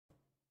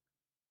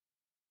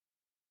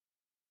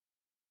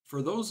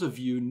For those of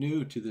you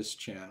new to this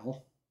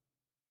channel,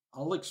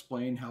 I'll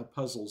explain how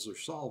puzzles are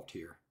solved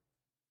here.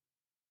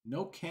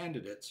 No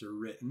candidates are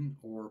written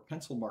or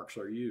pencil marks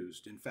are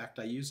used. In fact,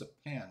 I use a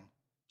pen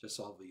to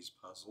solve these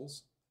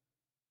puzzles.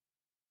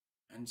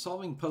 And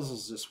solving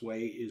puzzles this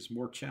way is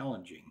more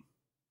challenging.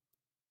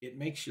 It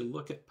makes you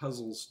look at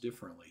puzzles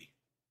differently.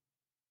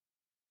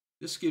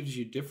 This gives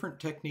you different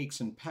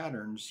techniques and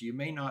patterns you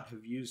may not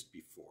have used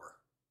before.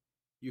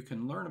 You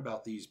can learn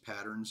about these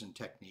patterns and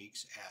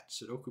techniques at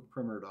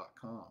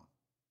sudokuprimer.com.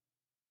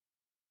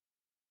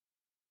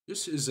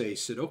 This is a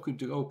Sudoku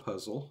to go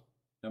puzzle,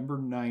 number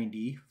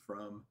 90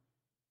 from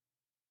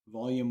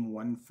volume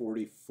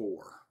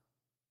 144.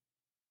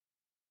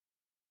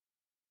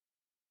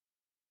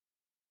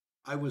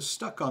 I was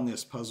stuck on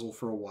this puzzle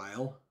for a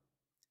while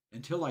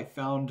until I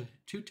found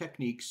two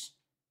techniques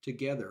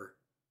together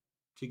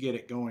to get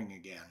it going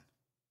again.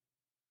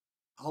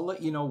 I'll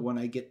let you know when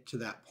I get to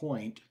that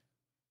point,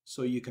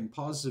 so you can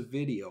pause the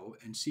video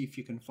and see if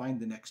you can find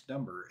the next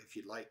number if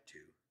you'd like to.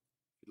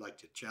 If you'd like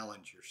to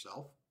challenge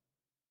yourself.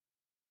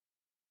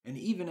 And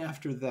even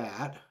after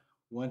that,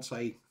 once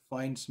I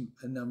find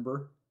a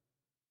number,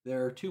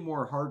 there are two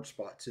more hard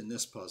spots in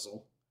this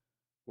puzzle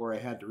where I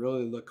had to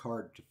really look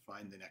hard to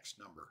find the next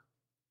number.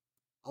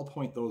 I'll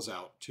point those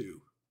out too.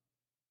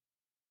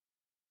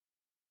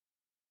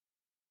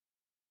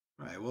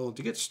 All right, well,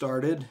 to get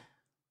started,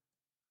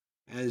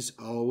 as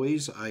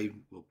always, I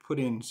will put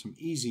in some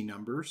easy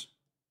numbers.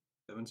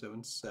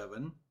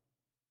 777.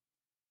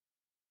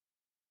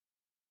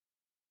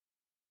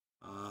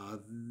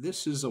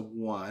 This is a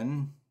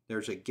 1.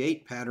 There's a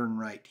gate pattern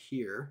right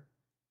here.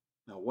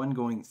 Now 1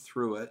 going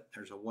through it.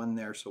 There's a 1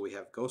 there, so we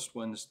have ghost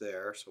 1s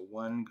there. So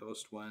 1,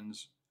 ghost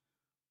 1s,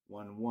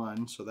 1,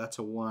 1. So that's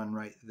a 1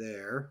 right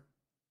there.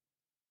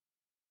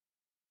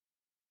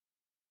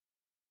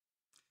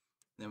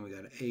 Then we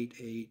got 8,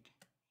 8,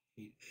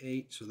 8,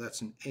 8. So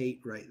that's an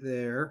 8 right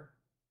there.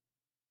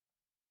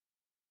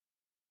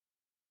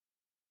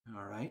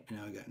 All right,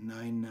 now we got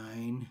 9,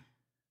 9,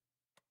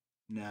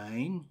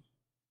 9.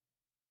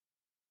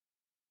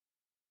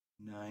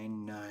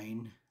 9,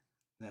 9,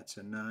 that's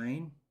a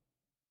 9.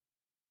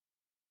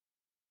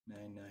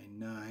 9, 9,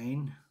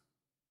 9.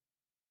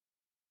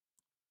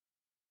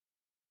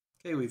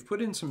 Okay, we've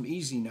put in some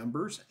easy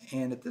numbers,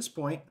 and at this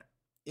point,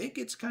 it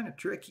gets kind of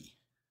tricky.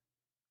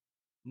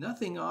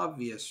 Nothing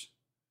obvious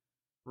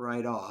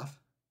right off.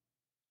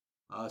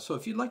 So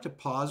if you'd like to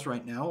pause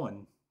right now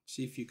and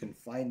see if you can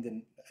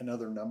find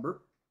another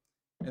number,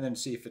 and then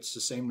see if it's the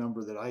same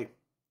number that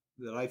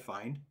I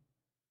find.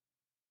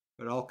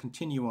 But I'll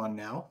continue on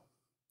now.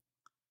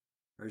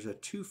 There's a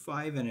 2,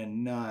 5, and a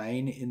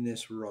 9 in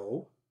this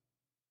row.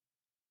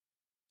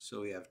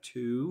 So we have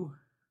 2,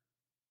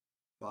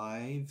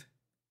 5,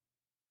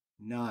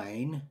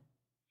 9.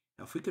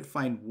 Now if we could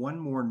find one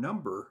more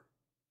number,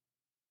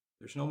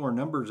 there's no more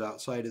numbers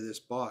outside of this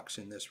box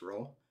in this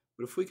row,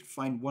 but if we could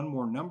find one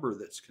more number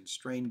that's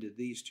constrained to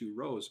these two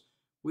rows,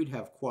 we'd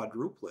have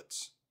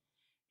quadruplets.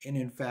 And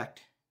in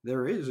fact,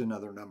 there is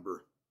another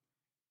number.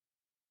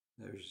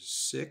 There's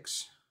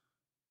 6.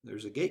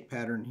 There's a gate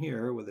pattern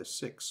here with a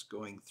 6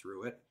 going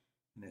through it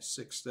and a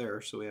 6 there.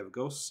 So we have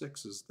ghost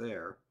 6s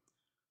there.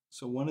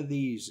 So one of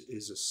these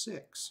is a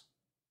 6.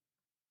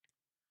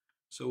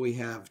 So we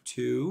have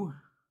 2,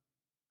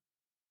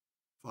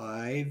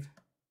 5,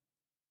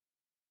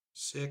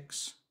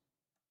 6,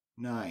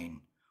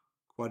 9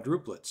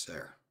 quadruplets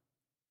there.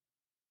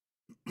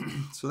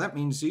 So that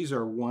means these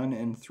are 1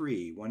 and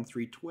 3, 1,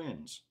 3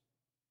 twins.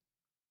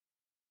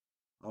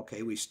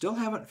 Okay, we still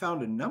haven't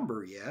found a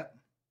number yet.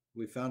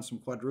 We found some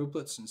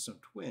quadruplets and some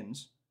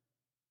twins.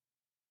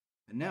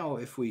 And now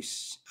if we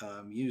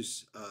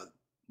use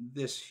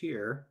this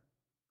here,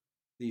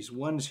 these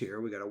 1s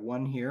here, we got a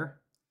 1 here,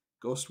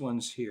 ghost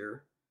 1s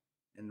here,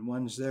 and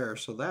 1s there,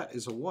 so that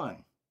is a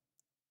 1.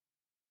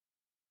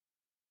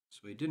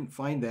 So we didn't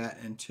find that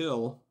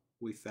until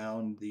we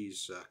found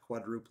these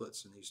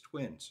quadruplets and these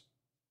twins.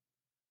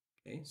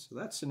 Okay, so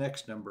that's the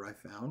next number I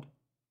found.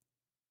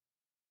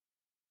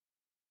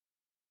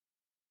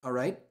 All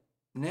right.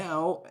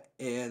 Now,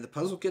 the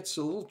puzzle gets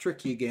a little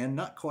tricky again,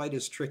 not quite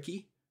as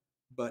tricky,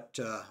 but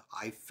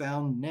I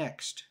found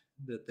next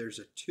that there's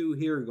a 2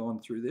 here going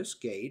through this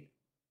gate,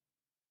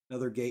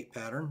 another gate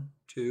pattern,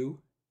 2,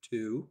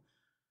 2.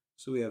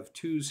 So we have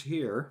 2s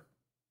here,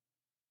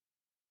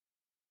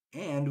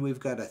 and we've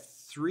got a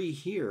 3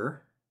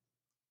 here,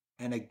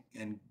 and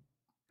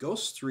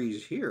ghost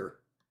 3s here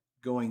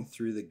going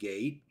through the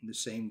gate, the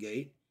same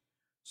gate.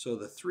 So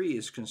the 3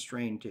 is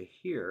constrained to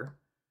here.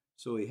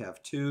 So we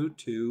have 2,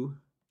 2,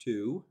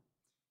 2,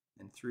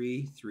 and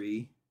 3,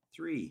 3,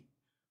 3.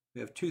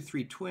 We have 2,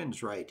 3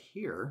 twins right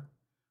here,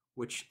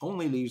 which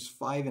only leaves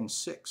 5 and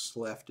 6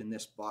 left in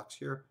this box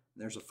here.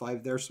 And there's a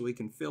 5 there, so we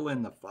can fill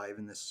in the 5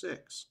 and the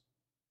 6.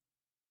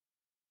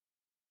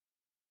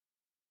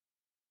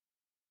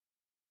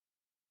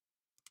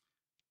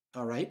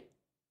 All right.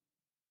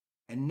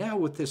 And now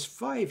with this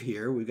 5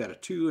 here, we've got a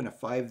 2 and a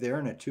 5 there,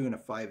 and a 2 and a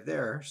 5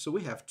 there. So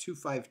we have 2,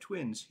 5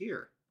 twins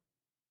here.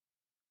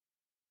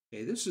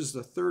 Okay, this is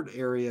the third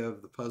area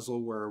of the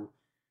puzzle where we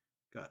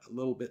got a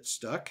little bit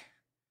stuck.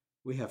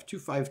 We have two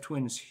 5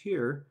 twins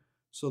here,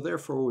 so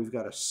therefore we've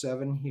got a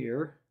 7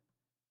 here.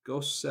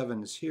 Ghost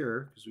 7 is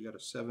here because we got a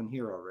 7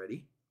 here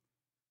already.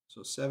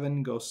 So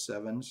 7 ghost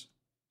 7's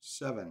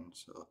 7.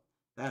 So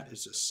that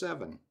is a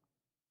 7.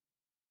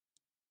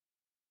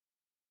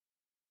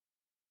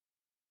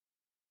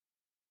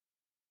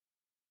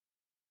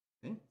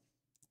 Okay.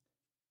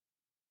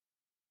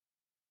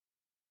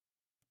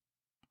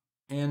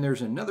 And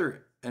there's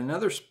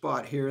another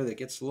spot here that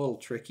gets a little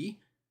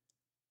tricky.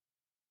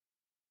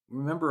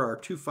 Remember our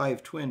two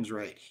 5 twins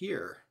right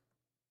here.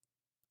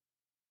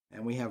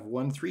 And we have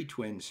 1 3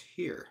 twins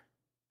here.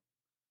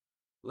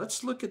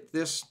 Let's look at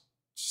this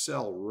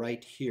cell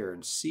right here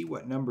and see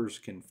what numbers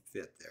can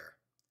fit there.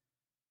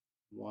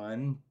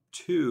 1,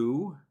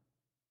 2,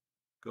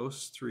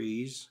 ghost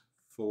 3's,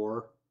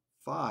 4,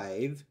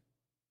 5,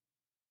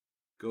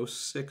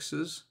 ghost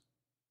 6's,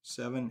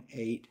 7,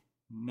 8,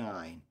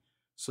 9.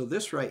 So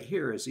this right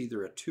here is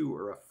either a 2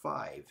 or a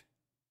 5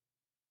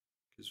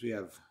 because we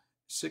have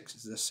 6.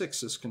 The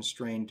 6 is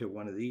constrained to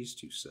one of these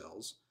two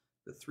cells.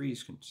 The 3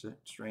 is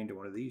constrained to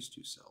one of these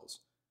two cells.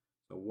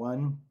 So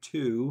 1,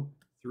 2,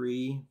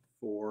 3,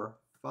 4,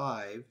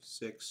 5,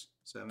 6,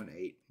 7,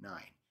 8,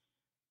 9.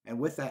 And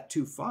with that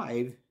 2,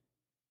 5,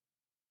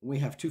 we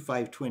have 2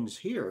 5 twins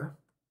here.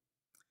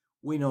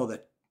 We know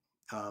that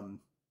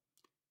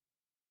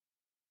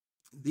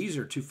these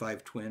are 2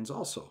 5 twins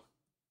also.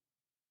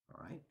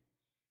 All right.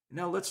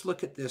 Now let's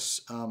look at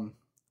this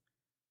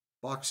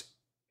box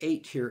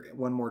 8 here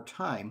one more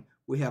time.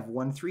 We have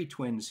 1 3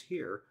 twins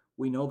here.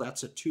 We know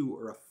that's a 2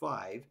 or a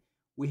 5.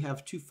 We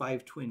have 2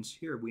 5 twins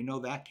here. We know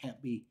that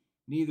can't be,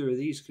 neither of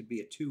these could be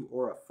a 2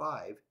 or a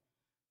 5.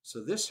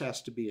 So this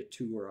has to be a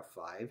 2 or a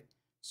 5.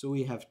 So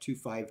we have 2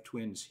 5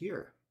 twins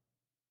here.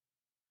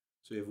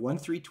 So we have 1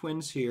 3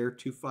 twins here,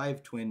 2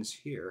 5 twins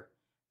here.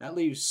 That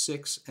leaves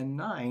 6 and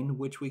 9,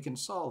 which we can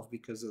solve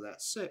because of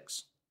that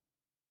 6.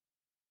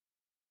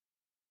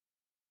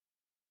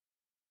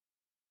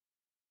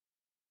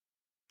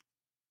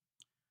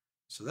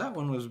 So that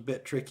one was a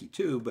bit tricky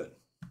too, but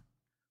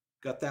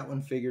got that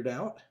one figured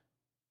out.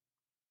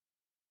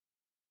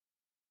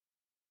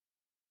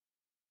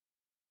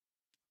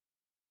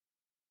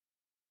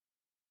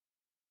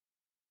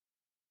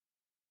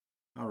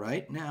 All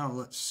right, now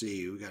let's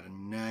see. We got a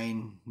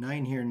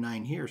 9 here,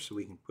 9 here, so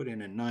we can put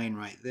in a 9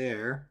 right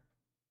there.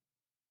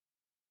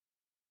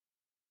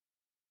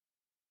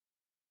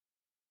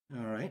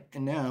 All right,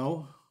 and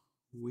now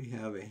we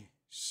have a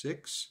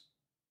 6.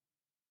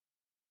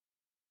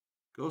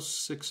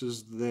 Ghost 6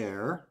 is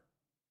there.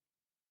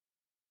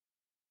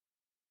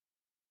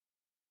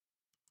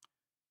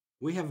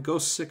 We have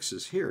ghost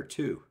 6s here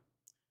too.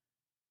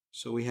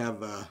 So we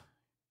have a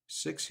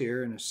 6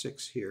 here and a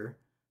 6 here.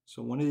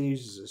 So one of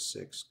these is a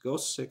 6.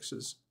 Ghost 6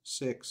 is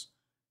 6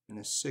 and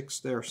a 6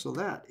 there. So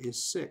that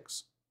is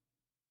 6.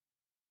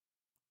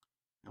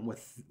 And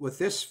with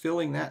this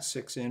filling that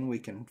 6 in, we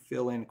can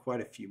fill in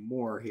quite a few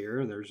more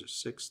here. There's a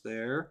 6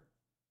 there.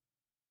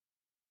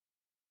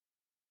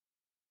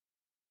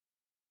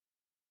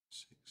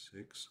 6,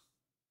 6.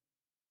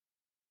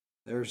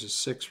 There's a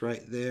 6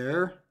 right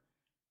there.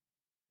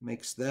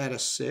 Makes that a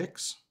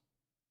 6.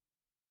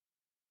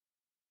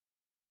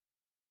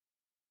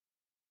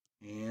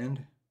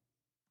 And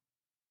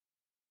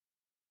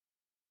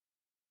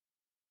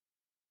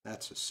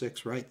that's a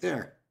 6 right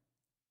there.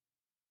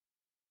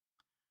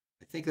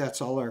 I think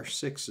that's all our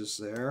 6s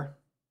there.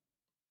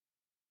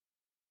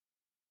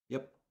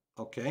 Yep,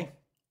 okay.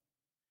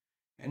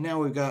 And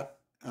now we've got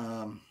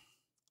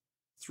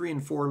 3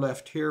 and 4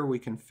 left here. We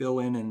can fill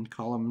in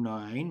column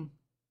 9.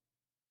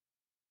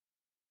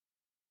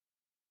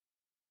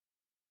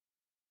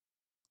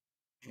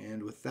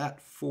 And with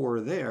that 4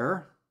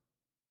 there,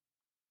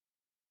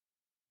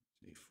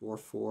 4,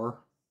 4,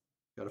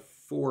 got a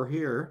 4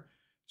 here.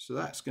 So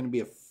that's going to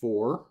be a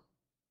 4.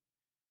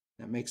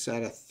 That makes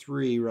that a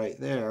 3 right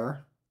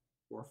there.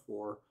 4,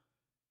 4,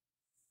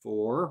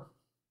 4.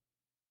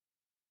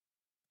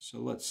 So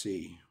let's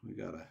see. We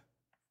got a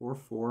 4,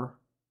 4,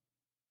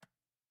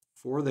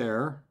 4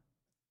 there.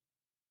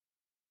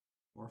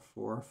 4,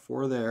 4,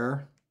 4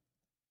 there.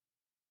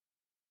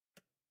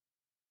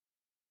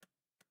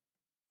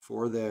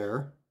 4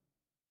 there.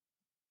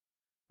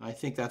 I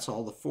think that's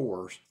all the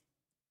 4s.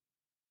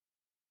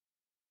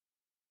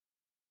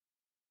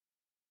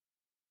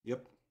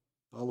 Yep,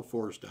 all the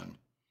 4s done.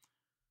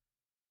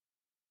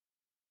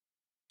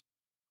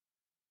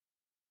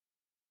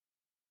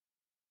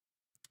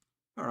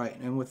 All right,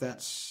 and with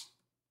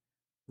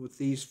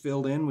these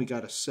filled in, we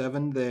got a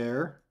 7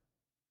 there.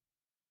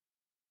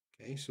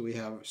 Okay, so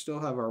we still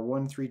have our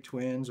 1 3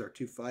 twins, our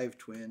 2 5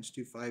 twins,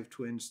 2 5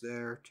 twins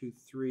there, 2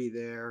 3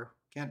 there.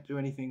 Can't do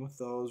anything with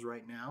those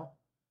right now.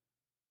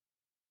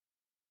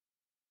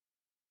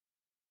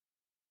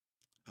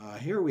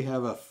 Here we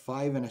have a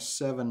 5 and a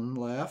 7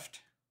 left.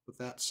 With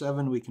that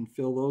 7, we can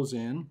fill those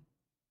in.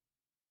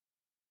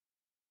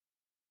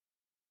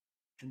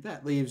 And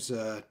that leaves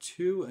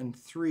 2 and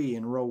 3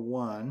 in row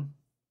 1.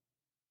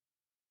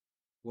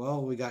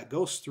 Well, we got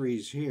ghost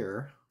threes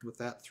here with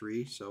that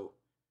 3, so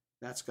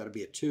that's got to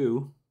be a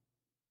 2.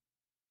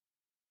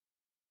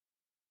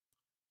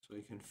 So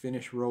we can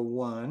finish row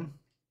 1.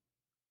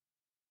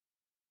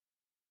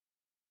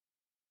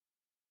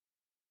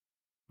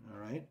 All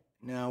right.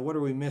 Now, what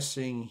are we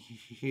missing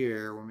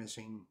here? We're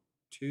missing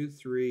 2,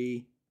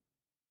 3,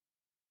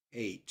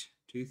 8.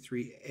 2,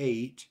 3,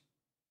 8.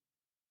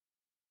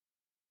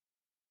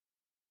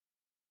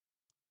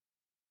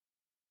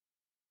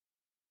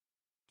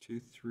 Two,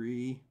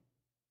 three.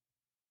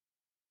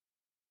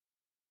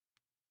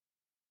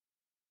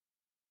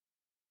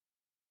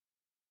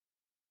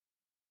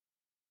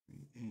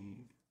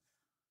 Eight.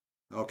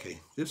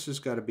 Okay, this has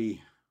got to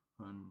be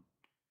on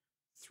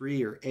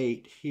 3 or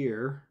 8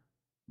 here.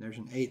 There's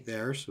an 8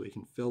 there, so we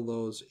can fill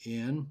those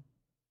in.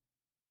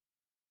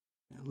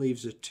 That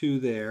leaves a 2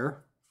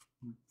 there.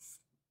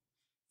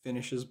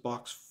 Finishes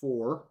box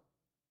 4.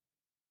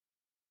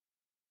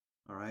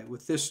 All right,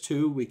 with this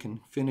 2, we can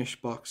finish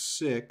box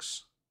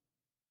 6.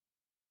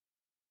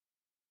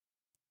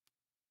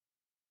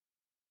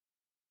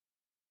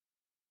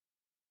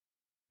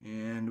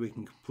 And we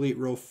can complete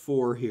row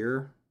 4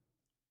 here.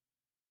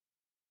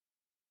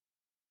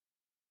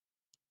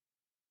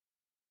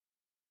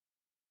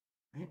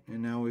 Right,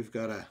 and now we've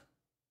got a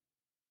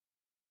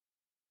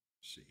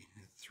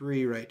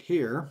 3 right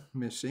here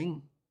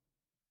missing.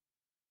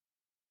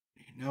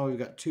 Now we've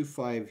got 2,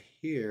 5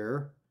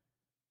 here.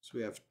 So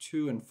we have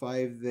 2 and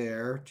 5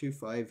 there, 2,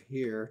 5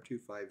 here, 2,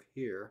 5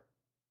 here.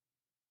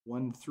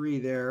 1, 3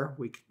 there.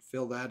 We can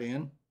fill that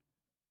in.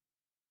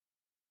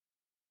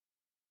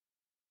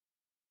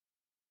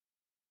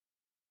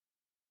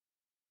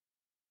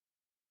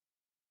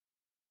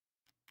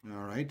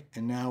 All right,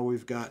 and now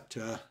we've got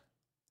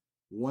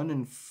 1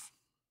 and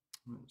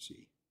let's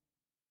see,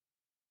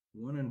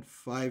 1 and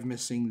 5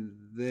 missing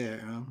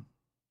there.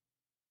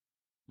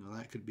 No,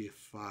 that could be a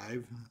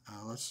 5.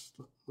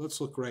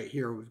 Let's look right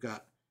here. We've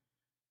got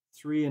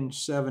 3 and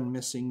 7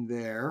 missing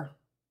there.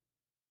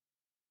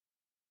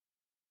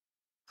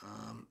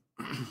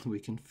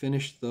 We can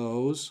finish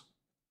those.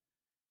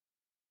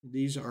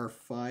 These are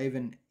 5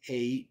 and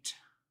 8.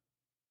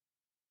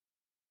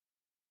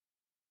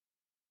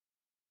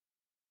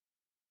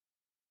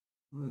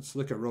 Let's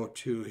look at row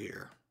 2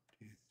 here.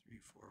 2, 3,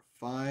 4,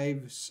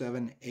 5,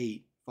 7,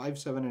 8. 5,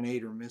 7, and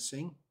 8 are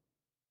missing.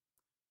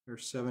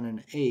 There's 7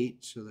 and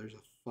 8, so there's a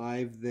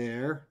 5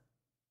 there.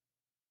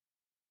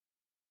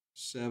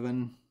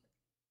 7,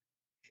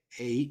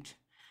 8.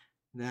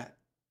 That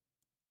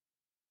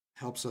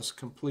helps us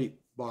complete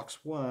box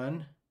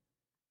 1.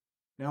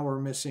 Now we're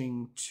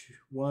missing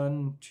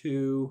 1,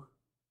 2,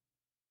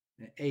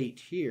 and 8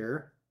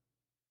 here.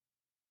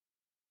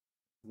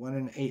 1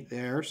 and 8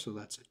 there, so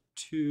that's a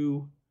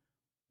 2,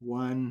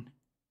 1,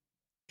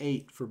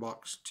 8 for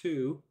box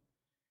 2.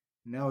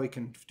 Now we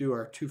can do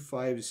our 2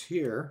 5s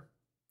here.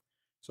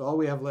 So all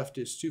we have left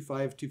is 2,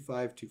 5, 2,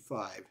 5, 2,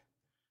 5.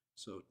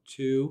 So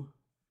 2,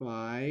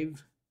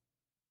 5,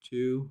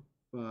 2,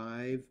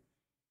 5,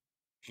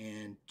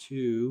 and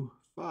 2,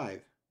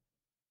 5.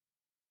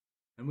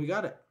 And we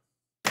got it.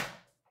 All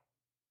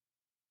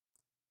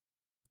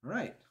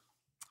right.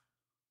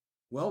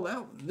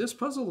 Well, this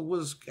puzzle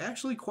was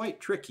actually quite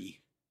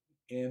tricky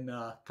in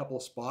a couple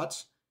of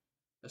spots,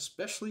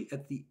 especially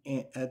at the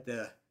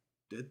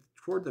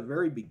toward the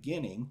very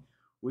beginning.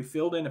 We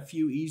filled in a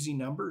few easy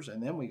numbers,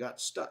 and then we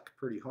got stuck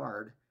pretty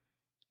hard.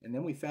 And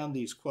then we found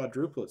these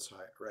quadruplets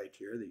right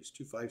here, these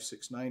 2, 5,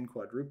 6, 9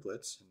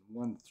 quadruplets, and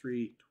 1,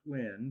 3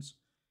 twins.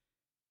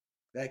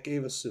 That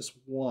gave us this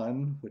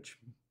 1, which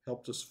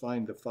helped us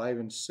find the 5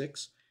 and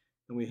 6.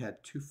 And we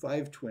had 2,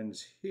 5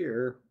 twins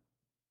here,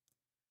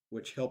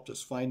 which helped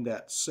us find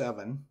that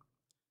 7.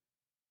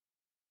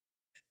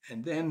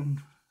 And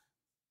then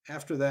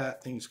after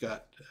that, things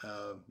got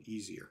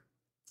easier.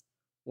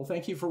 Well,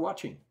 thank you for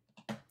watching.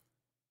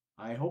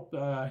 I hope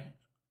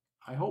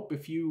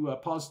if you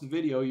pause the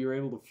video, you're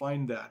able to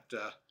find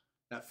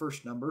that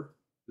first number.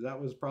 That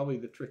was probably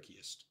the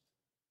trickiest.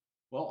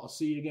 Well, I'll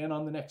see you again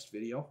on the next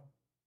video.